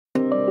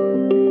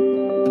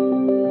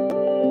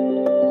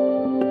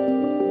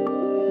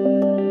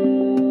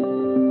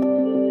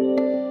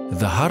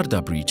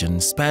Hardap region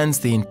spans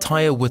the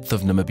entire width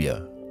of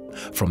Namibia,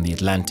 from the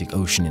Atlantic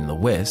Ocean in the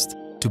west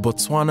to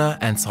Botswana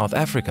and South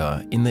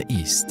Africa in the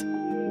east.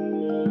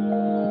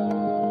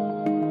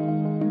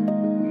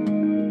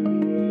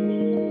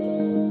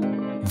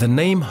 The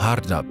name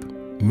Hardap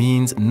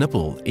means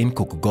nipple in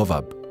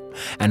Kokugovab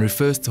and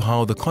refers to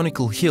how the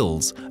conical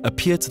hills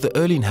appear to the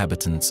early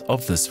inhabitants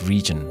of this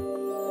region.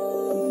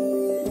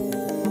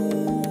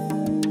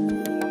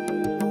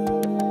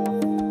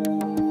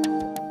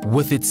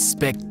 With its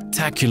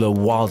spectacular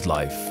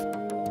wildlife,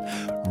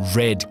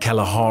 red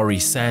Kalahari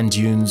sand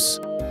dunes,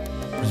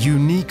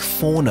 unique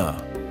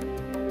fauna,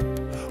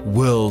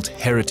 World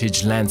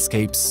Heritage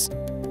landscapes,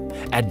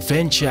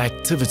 adventure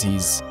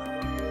activities,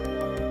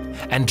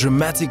 and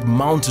dramatic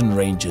mountain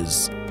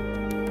ranges,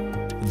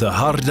 the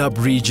Hardap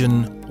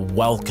region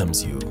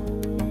welcomes you.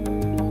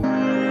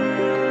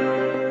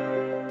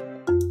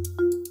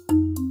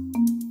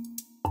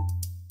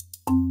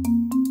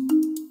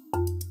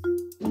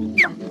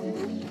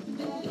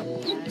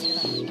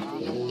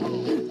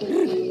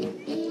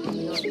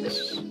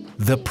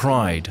 The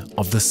pride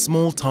of the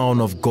small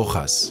town of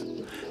Gochas,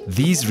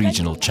 these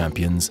regional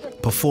champions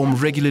perform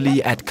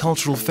regularly at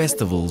cultural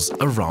festivals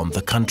around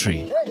the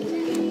country.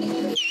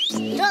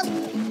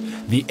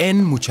 The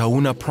N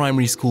Muchauna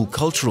Primary School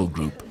Cultural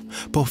Group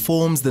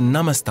performs the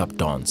Namastap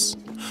dance,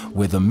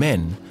 where the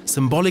men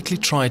symbolically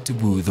try to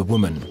woo the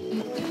woman.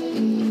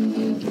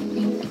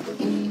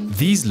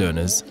 These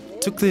learners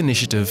took the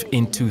initiative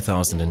in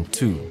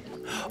 2002,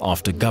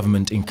 after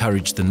government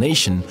encouraged the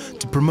nation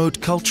to promote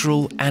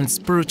cultural and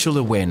spiritual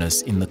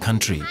awareness in the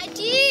country.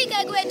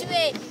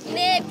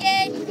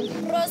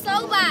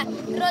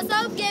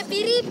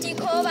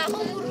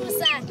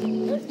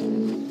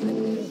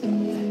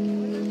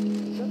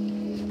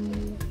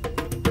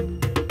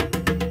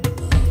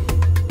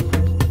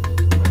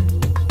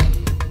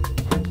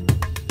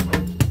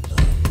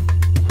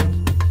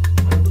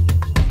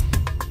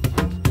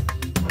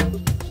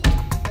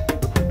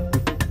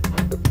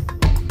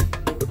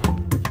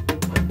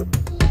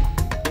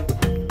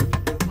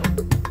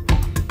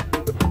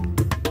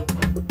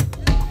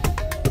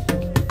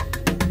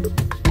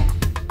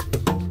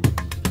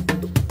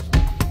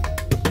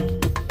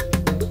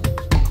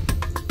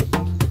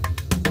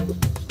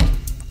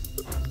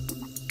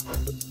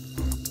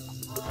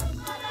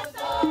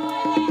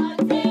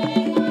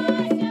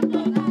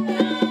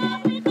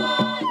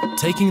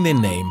 Taking their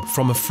name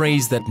from a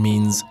phrase that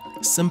means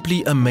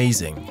simply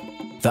amazing,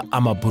 the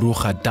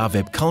Amabrucha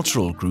Daveb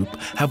Cultural Group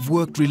have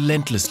worked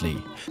relentlessly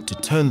to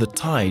turn the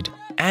tide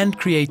and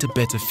create a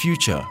better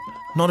future,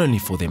 not only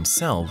for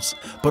themselves,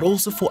 but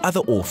also for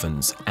other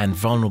orphans and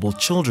vulnerable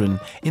children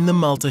in the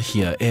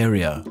Maltahir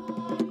area.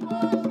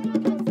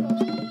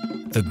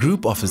 The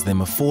group offers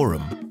them a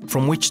forum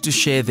from which to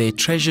share their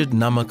treasured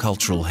Nama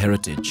cultural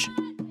heritage.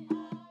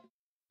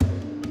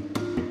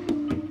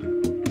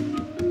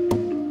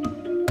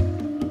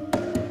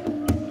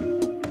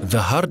 The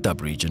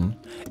Hardap region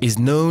is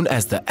known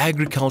as the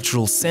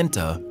agricultural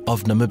center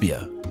of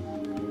Namibia.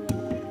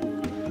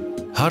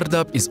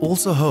 Hardap is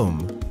also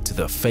home to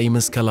the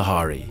famous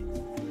Kalahari.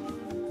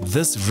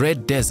 This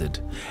red desert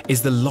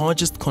is the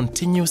largest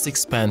continuous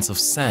expanse of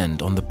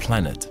sand on the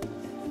planet.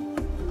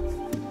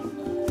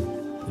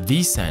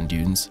 These sand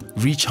dunes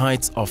reach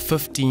heights of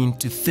 15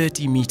 to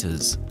 30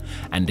 meters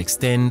and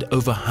extend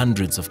over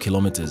hundreds of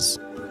kilometers.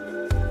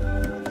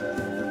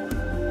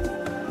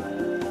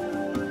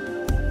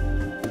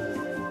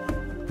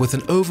 With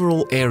an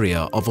overall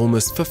area of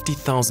almost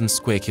 50,000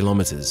 square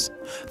kilometers,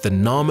 the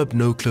Namib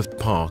No-Clift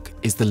Park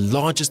is the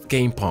largest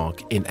game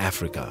park in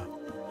Africa.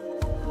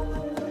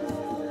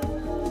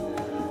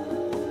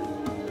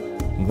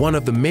 One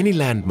of the many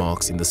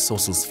landmarks in the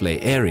Sossusvlei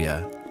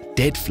area,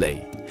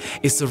 Deadvlei,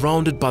 is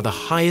surrounded by the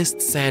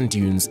highest sand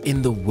dunes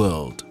in the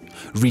world,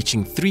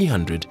 reaching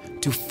 300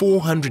 to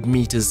 400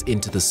 meters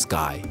into the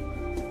sky.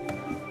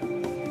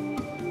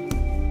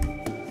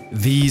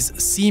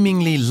 These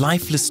seemingly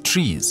lifeless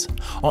trees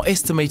are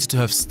estimated to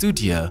have stood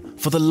here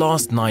for the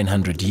last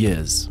 900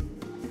 years.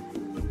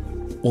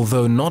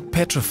 Although not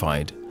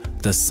petrified,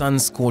 the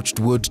sun-scorched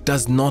wood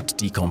does not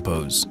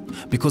decompose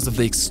because of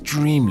the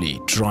extremely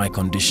dry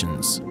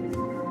conditions.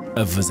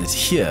 A visit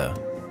here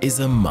is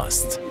a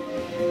must.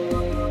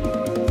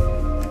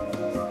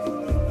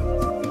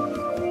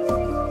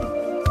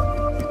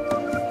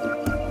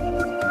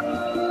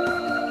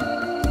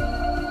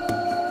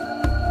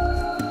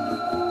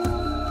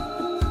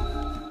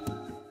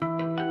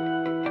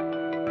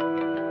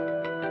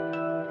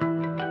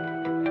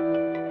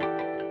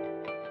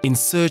 In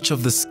search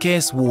of the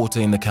scarce water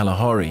in the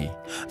Kalahari,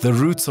 the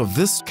roots of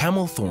this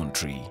camel thorn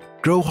tree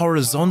grow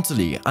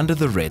horizontally under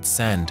the red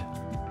sand.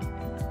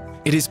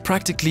 It is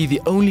practically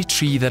the only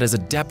tree that has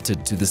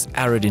adapted to this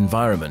arid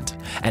environment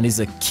and is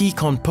a key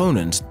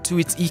component to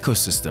its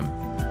ecosystem.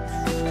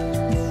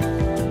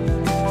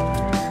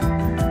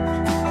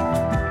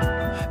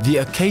 The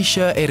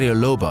Acacia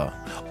areoloba,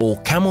 or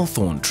camel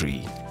thorn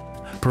tree,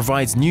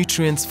 provides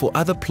nutrients for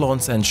other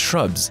plants and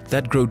shrubs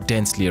that grow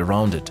densely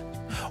around it,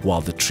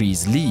 while the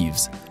tree's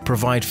leaves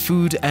provide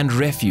food and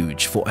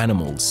refuge for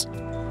animals.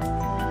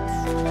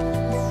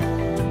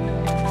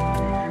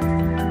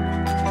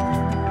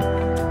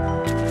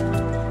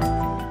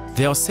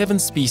 There are 7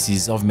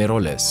 species of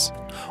meroles,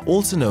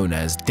 also known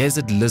as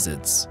desert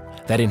lizards,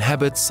 that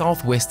inhabit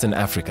southwestern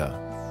Africa.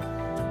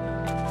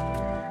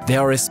 They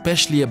are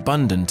especially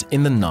abundant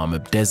in the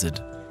Namib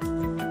Desert.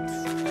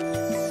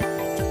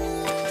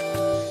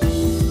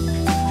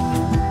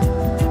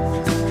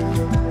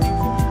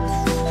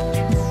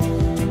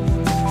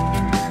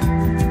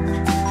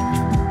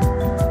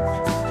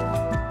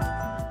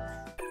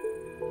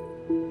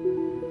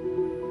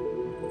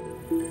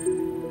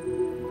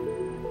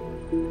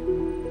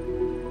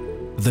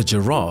 The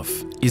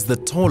giraffe is the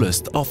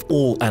tallest of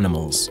all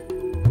animals.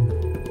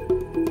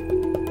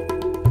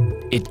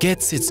 It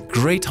gets its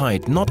great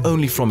height not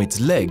only from its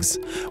legs,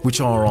 which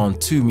are around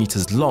 2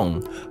 meters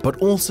long,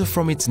 but also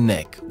from its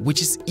neck,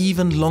 which is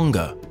even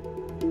longer.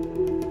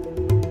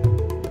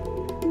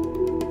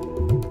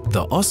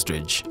 The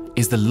ostrich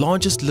is the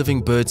largest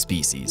living bird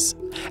species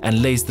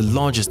and lays the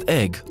largest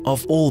egg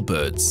of all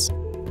birds.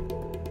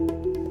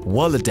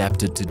 Well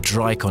adapted to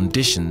dry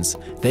conditions,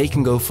 they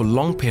can go for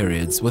long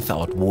periods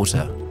without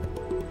water.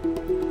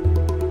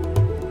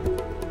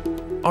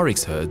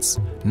 Oryx herds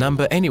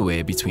number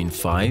anywhere between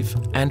 5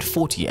 and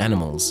 40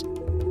 animals.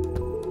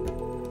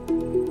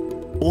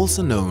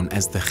 Also known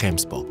as the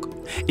gemsbok,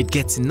 it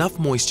gets enough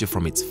moisture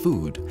from its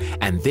food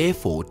and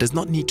therefore does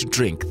not need to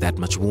drink that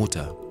much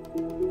water.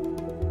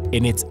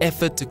 In its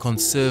effort to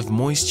conserve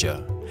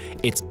moisture,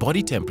 its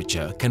body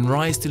temperature can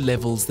rise to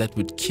levels that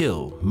would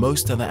kill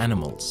most other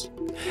animals,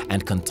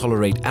 and can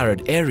tolerate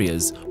arid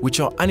areas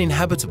which are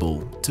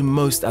uninhabitable to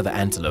most other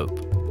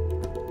antelope.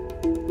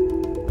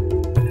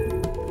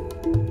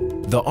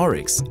 The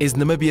oryx is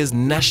Namibia's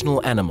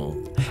national animal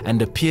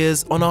and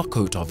appears on our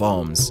coat of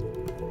arms.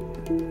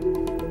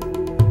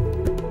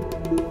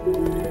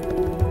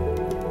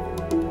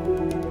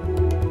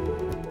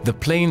 The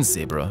plains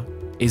zebra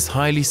is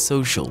highly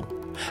social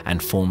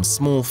and forms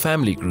small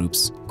family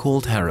groups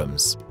called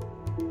harems.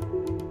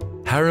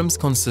 Harems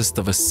consist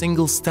of a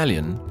single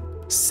stallion,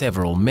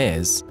 several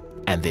mares,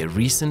 and their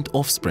recent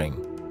offspring.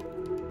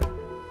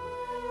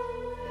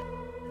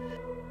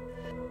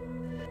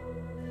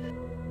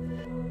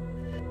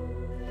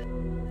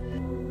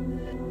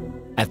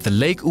 At the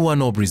Lake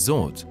Uanob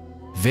Resort,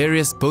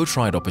 various boat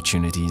ride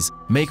opportunities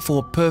make for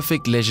a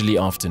perfect leisurely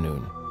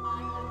afternoon.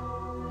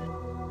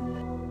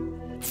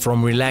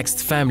 From relaxed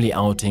family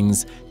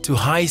outings to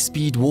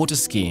high-speed water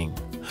skiing,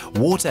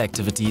 water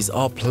activities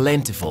are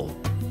plentiful.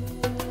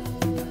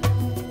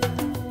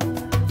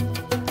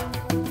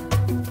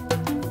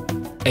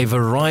 A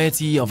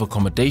variety of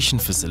accommodation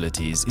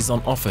facilities is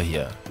on offer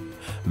here,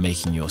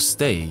 making your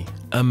stay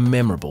a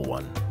memorable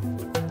one.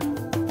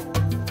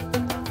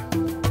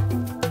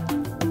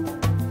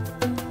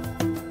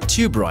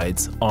 Tube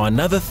rides are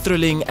another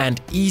thrilling and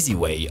easy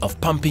way of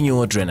pumping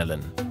your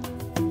adrenaline.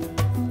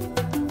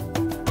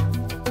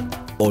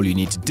 All you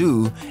need to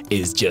do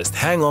is just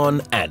hang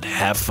on and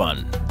have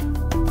fun.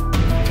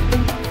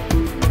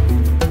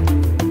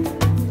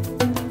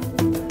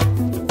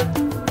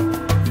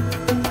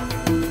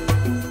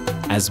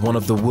 As one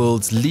of the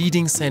world's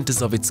leading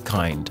centers of its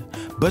kind,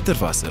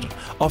 Bitterwasser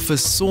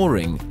offers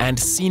soaring and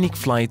scenic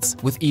flights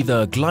with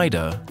either a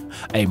glider,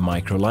 a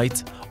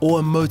microlight, or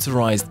a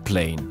motorized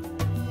plane.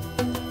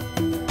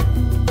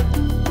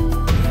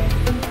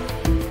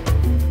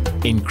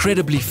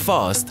 Incredibly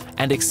fast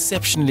and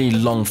exceptionally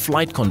long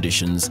flight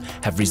conditions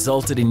have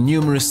resulted in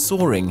numerous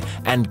soaring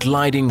and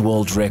gliding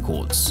world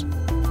records.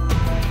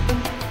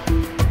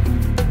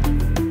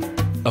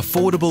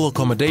 Affordable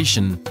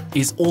accommodation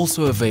is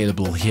also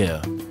available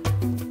here.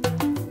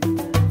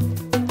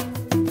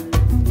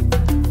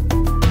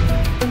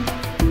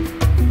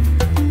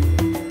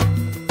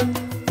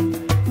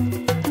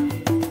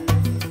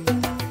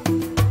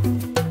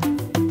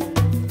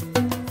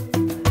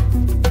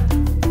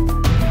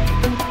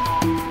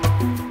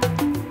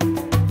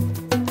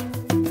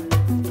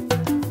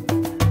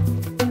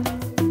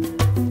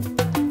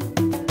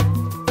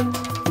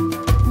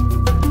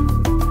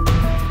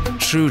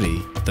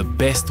 Truly, the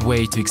best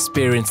way to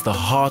experience the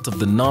heart of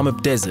the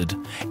Namib Desert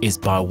is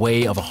by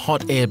way of a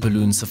hot air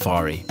balloon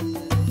safari.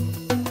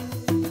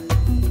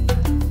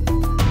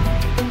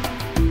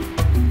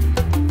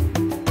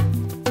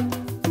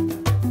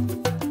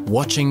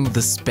 Watching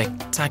the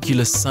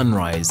spectacular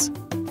sunrise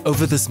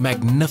over this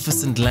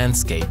magnificent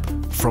landscape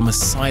from a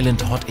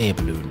silent hot air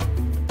balloon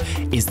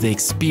is the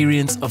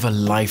experience of a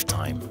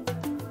lifetime,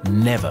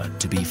 never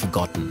to be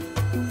forgotten.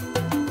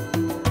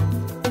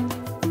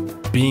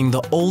 Being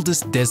the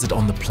oldest desert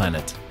on the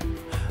planet,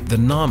 the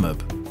Namib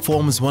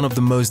forms one of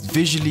the most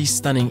visually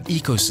stunning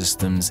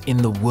ecosystems in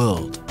the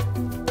world.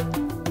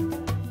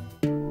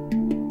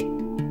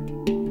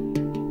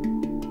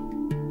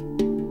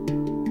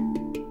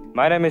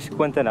 My name is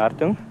Quentin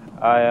Hartung.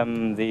 I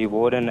am the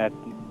warden at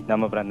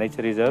Namib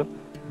Nature Reserve.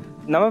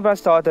 Namib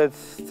started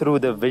through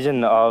the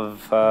vision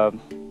of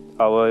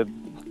our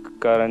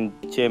current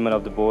chairman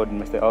of the board,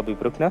 Mr. Albie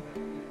Bruckner.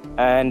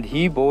 and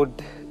he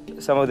bought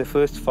some of the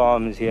first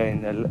farms here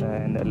in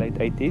the late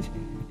 80s.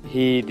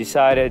 He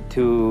decided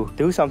to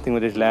do something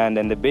with his land,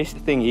 and the best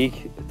thing he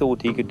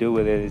thought he could do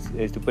with it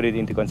is to put it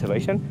into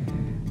conservation.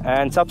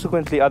 And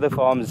subsequently other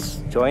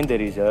farms joined the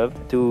reserve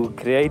to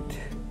create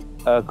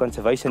a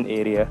conservation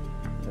area,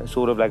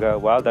 sort of like a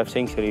wildlife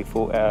sanctuary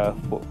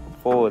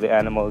for the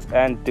animals,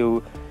 and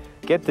to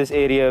get this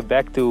area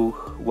back to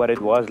what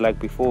it was like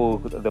before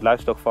the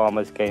livestock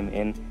farmers came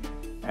in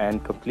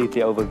and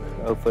completely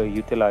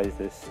overutilized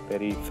this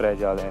very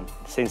fragile and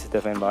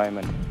sensitive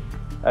environment.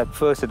 At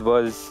first it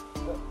was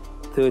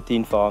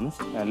 13 farms,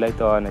 and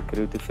later on it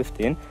grew to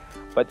 15,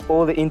 but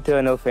all the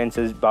internal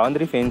fences,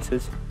 boundary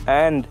fences,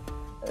 and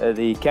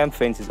the camp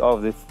fences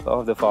of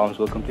the farms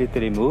were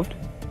completely removed,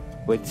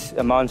 which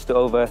amounts to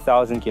over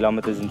 1,000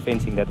 kilometers in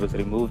fencing that was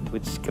removed,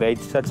 which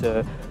creates such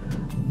a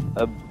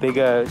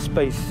bigger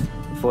space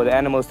for the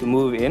animals to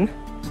move in.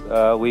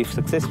 We've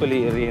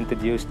successfully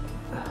reintroduced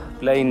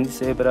plain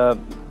zebra,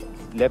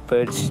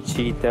 leopards,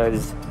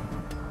 cheetahs,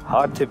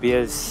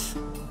 hartebeers,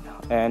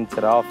 and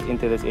giraffe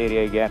into this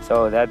area again.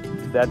 So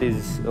that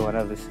is one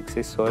of the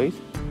success stories.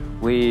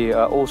 We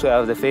also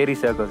have the fairy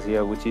circles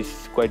here, which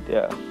is quite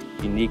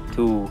unique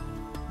to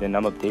the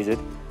Namib Desert.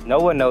 No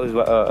one knows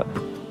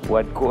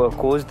what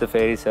caused the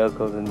fairy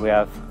circles, and we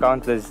have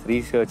countless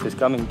researchers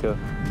coming to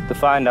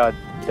find out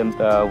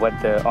what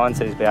the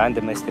answer is behind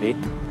the mystery.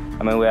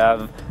 I mean, we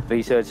have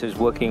researchers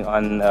working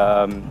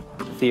on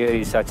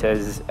theories such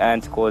as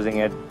ants causing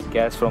it,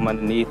 gas from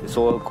underneath the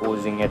soil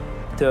causing it,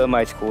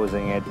 termites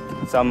causing it.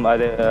 Some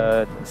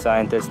other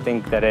scientists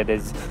think that it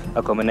is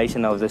a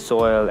combination of the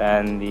soil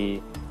and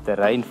the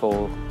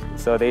rainfall.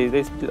 So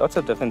there's lots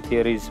of different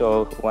theories,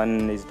 so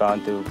one is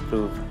bound to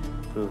prove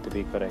to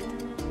be correct.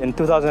 In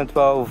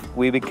 2012,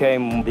 we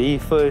became the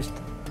first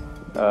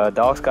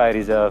dark sky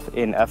reserve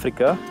in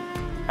Africa,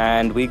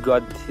 and we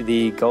got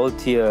the Gold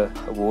Tier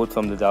award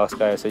from the Dark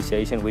Sky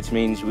Association, which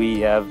means we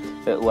have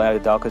one of the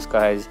darkest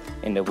skies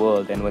in the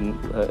world. And when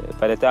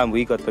by the time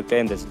we got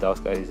proclaimed as a dark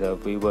sky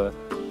reserve, we were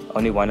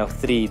only one of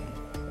 3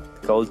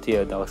 Gold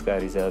Tier dark sky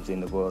reserves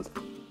in the world.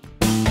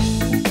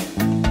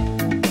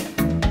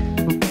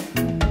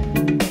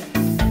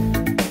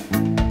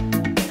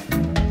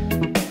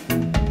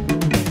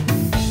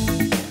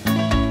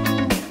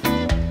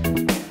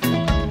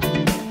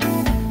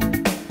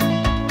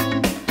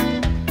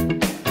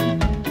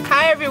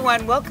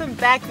 Welcome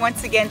back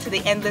once again to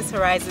the Endless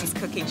Horizons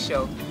Cooking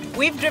Show.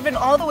 We've driven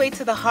all the way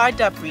to the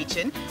Hardap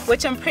region,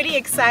 which I'm pretty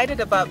excited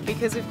about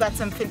because we've got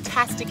some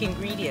fantastic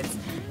ingredients.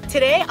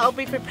 Today I'll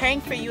be preparing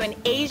for you an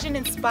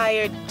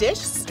Asian-inspired dish,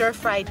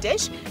 stir-fry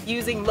dish,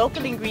 using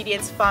local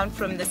ingredients found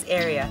from this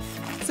area.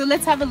 So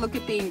let's have a look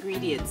at the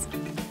ingredients.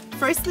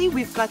 Firstly,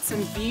 we've got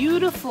some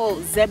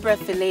beautiful zebra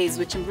fillets,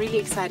 which I'm really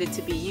excited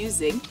to be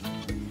using.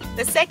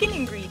 The second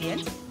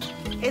ingredient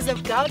is a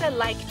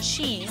Gouda-like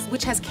cheese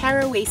which has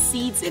caraway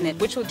seeds in it,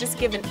 which will just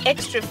give an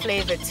extra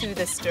flavor to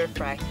the stir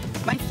fry.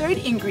 My third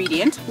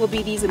ingredient will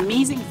be these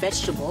amazing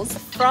vegetables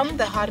from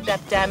the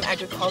Hardap Dam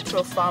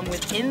agricultural farm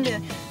within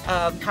the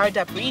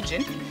Hardap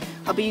region.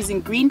 I'll be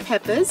using green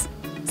peppers,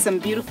 some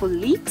beautiful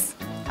leeks,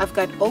 I've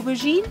got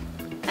aubergine,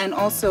 and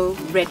also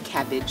red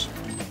cabbage.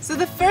 So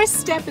the first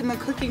step in the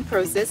cooking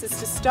process is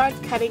to start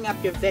cutting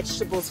up your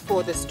vegetables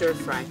for the stir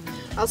fry.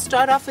 I'll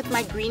start off with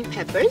my green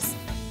peppers.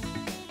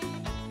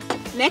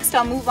 Next,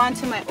 I'll move on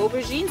to my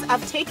aubergines.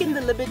 I've taken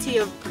the liberty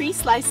of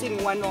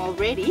pre-slicing one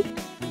already.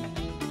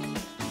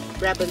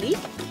 Grab a leaf.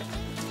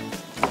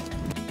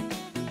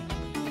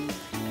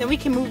 Then we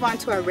can move on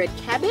to our red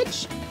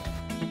cabbage.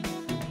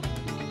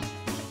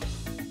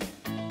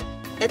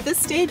 At this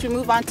stage, we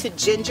move on to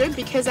ginger.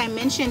 Because I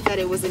mentioned that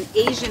it was an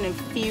Asian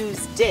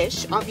infused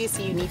dish,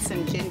 obviously you need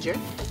some ginger.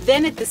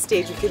 Then at this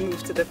stage, we can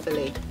move to the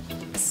fillet.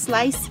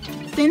 Slice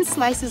thin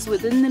slices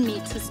within the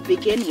meat to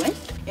begin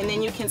with, and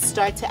then you can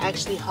start to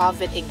actually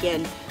halve it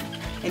again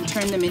and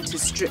turn them into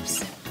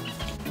strips.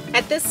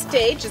 At this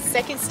stage, the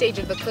second stage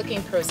of the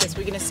cooking process,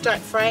 we're going to start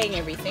frying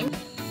everything.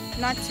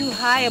 Not too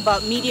high,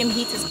 about medium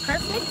heat is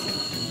perfect.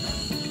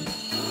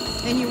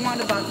 Then you want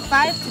about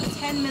 5 to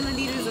 10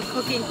 milliliters of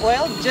cooking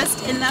oil,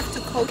 just enough to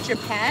coat your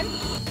pan.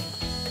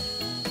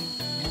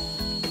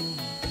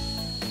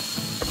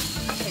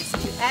 Okay, so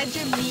you add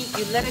your meat,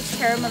 you let it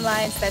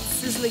caramelize, that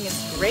sizzling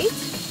is great.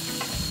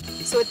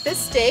 So at this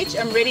stage,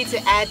 I'm ready to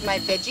add my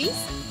veggies.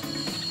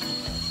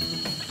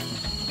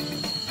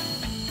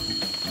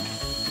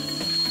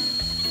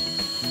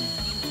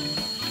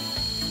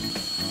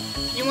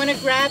 You want to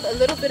grab a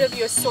little bit of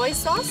your soy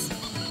sauce.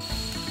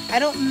 I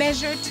don't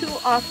measure too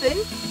often.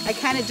 I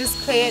kind of just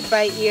play it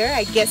by ear.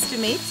 I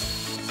guesstimate.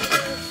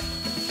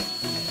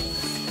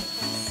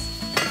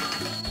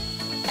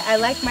 I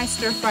like my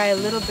stir fry a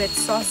little bit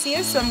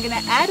saucier, so I'm going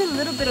to add a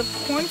little bit of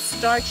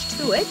cornstarch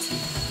to it.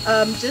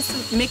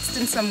 Just mixed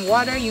in some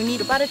water. You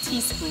need about a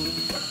teaspoon.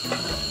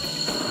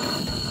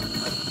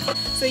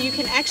 So you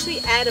can actually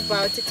add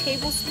about a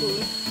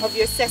tablespoon of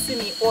your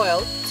sesame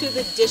oil to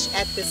the dish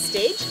at this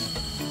stage.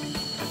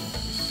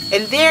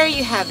 And there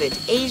you have it,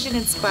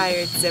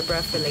 Asian-inspired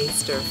zebra fillet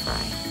stir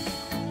fry.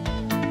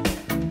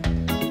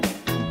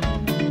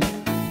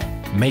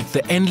 Make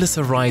the endless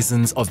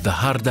horizons of the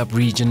Hardap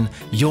region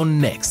your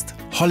next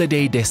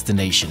holiday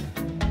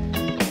destination.